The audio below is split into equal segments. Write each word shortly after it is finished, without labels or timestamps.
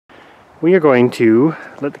We are going to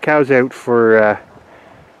let the cows out for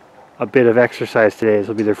a bit of exercise today. This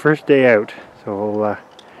will be their first day out, so we'll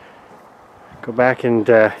go back and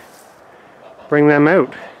bring them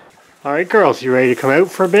out. Alright girls, you ready to come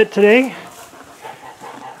out for a bit today?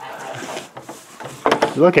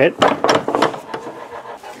 Look it.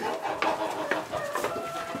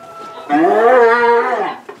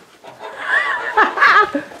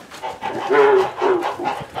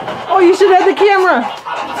 Oh, you should have the camera.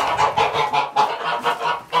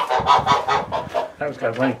 That was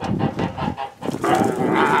kind of funny.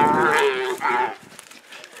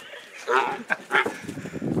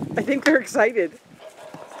 I think they're excited.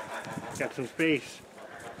 Got some space.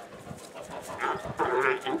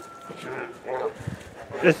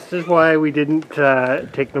 This is why we didn't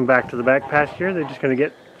take them back to the back pasture. They're just going to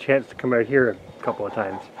get a chance to come out here a couple of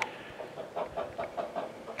times.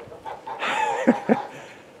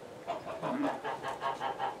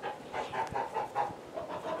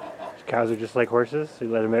 Cows are just like horses, so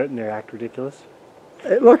you let them out and they act ridiculous.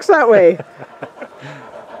 It looks that way.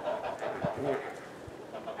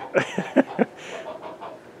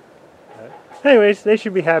 Anyways, they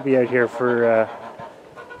should be happy out here for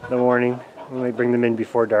the morning. We might bring them in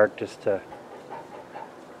before dark just to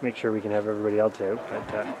make sure we can have everybody else out.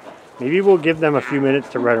 But maybe we'll give them a few minutes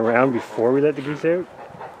to run around before we let the geese out.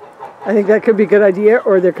 I think that could be a good idea,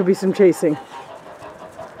 or there could be some chasing.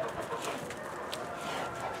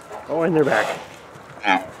 Oh, and they're back.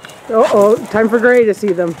 Uh-oh, time for Gray to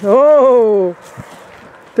see them. Oh!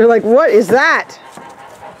 They're like, what is that?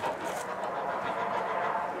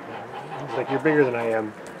 It's like, you're bigger than I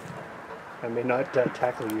am. I may not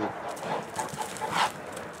tackle you.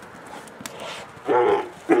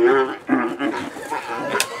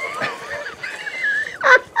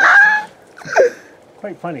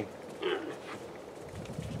 Quite funny.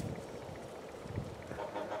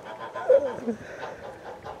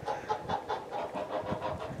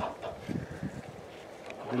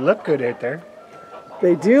 They look good out there.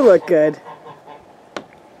 They do look good.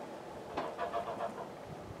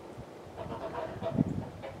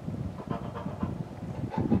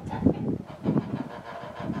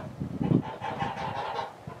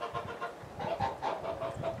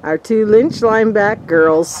 Our two Lynch Lineback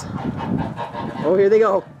girls. Oh, here they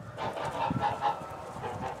go.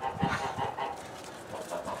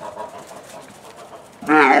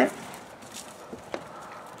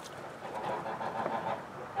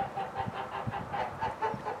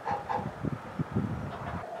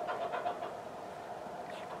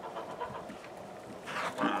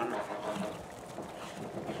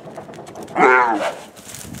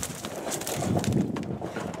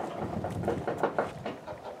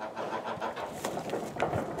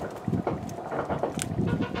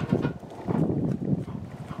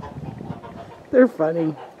 They're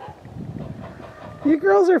funny. You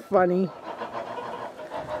girls are funny.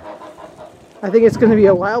 I think it's going to be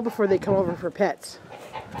a while before they come over for pets.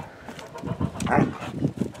 I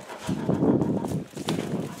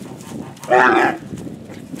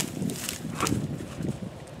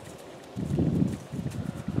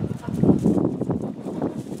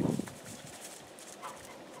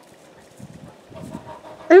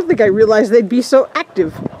don't think I realized they'd be so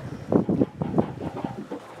active.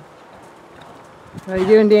 How you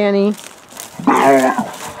doing, Dani?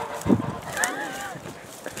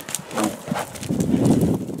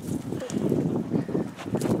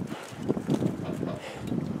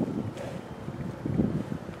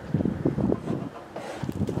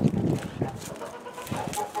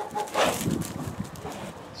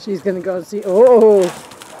 She's gonna go see. Oh,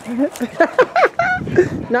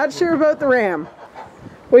 not sure about the ram.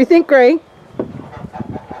 What do you think, Gray?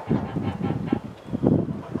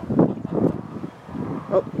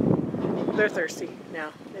 Oh, they're thirsty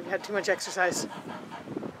now. They've had too much exercise.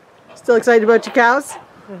 Still excited about your cows?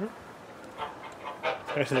 Mm-hmm.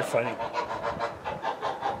 They're funny.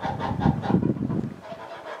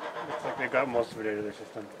 Looks like they've got most of it out of their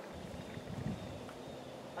system.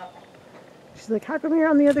 She's like, how come you're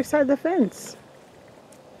on the other side of the fence?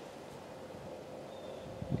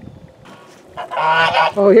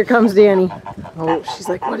 Oh, here comes Dani. Oh, she's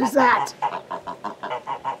like, what is that?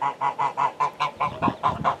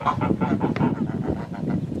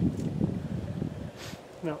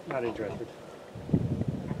 No, not interested.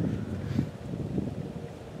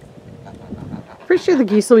 Pretty sure the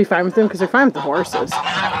geese will be fine with them because they're fine with the horses.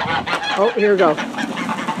 Oh, here we go.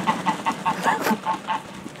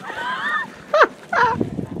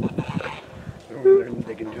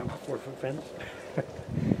 They can jump a 4-foot fence.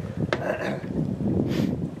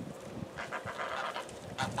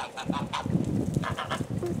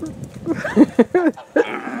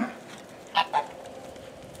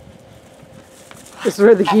 This is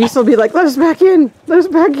where the geese will be like, let us back in! Let us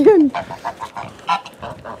back in!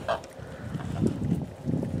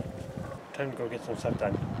 Time to go get some stuff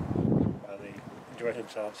done while they enjoy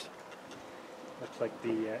themselves. Looks like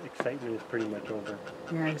the excitement is pretty much over.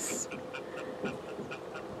 Yes.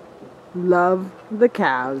 Love the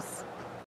cows.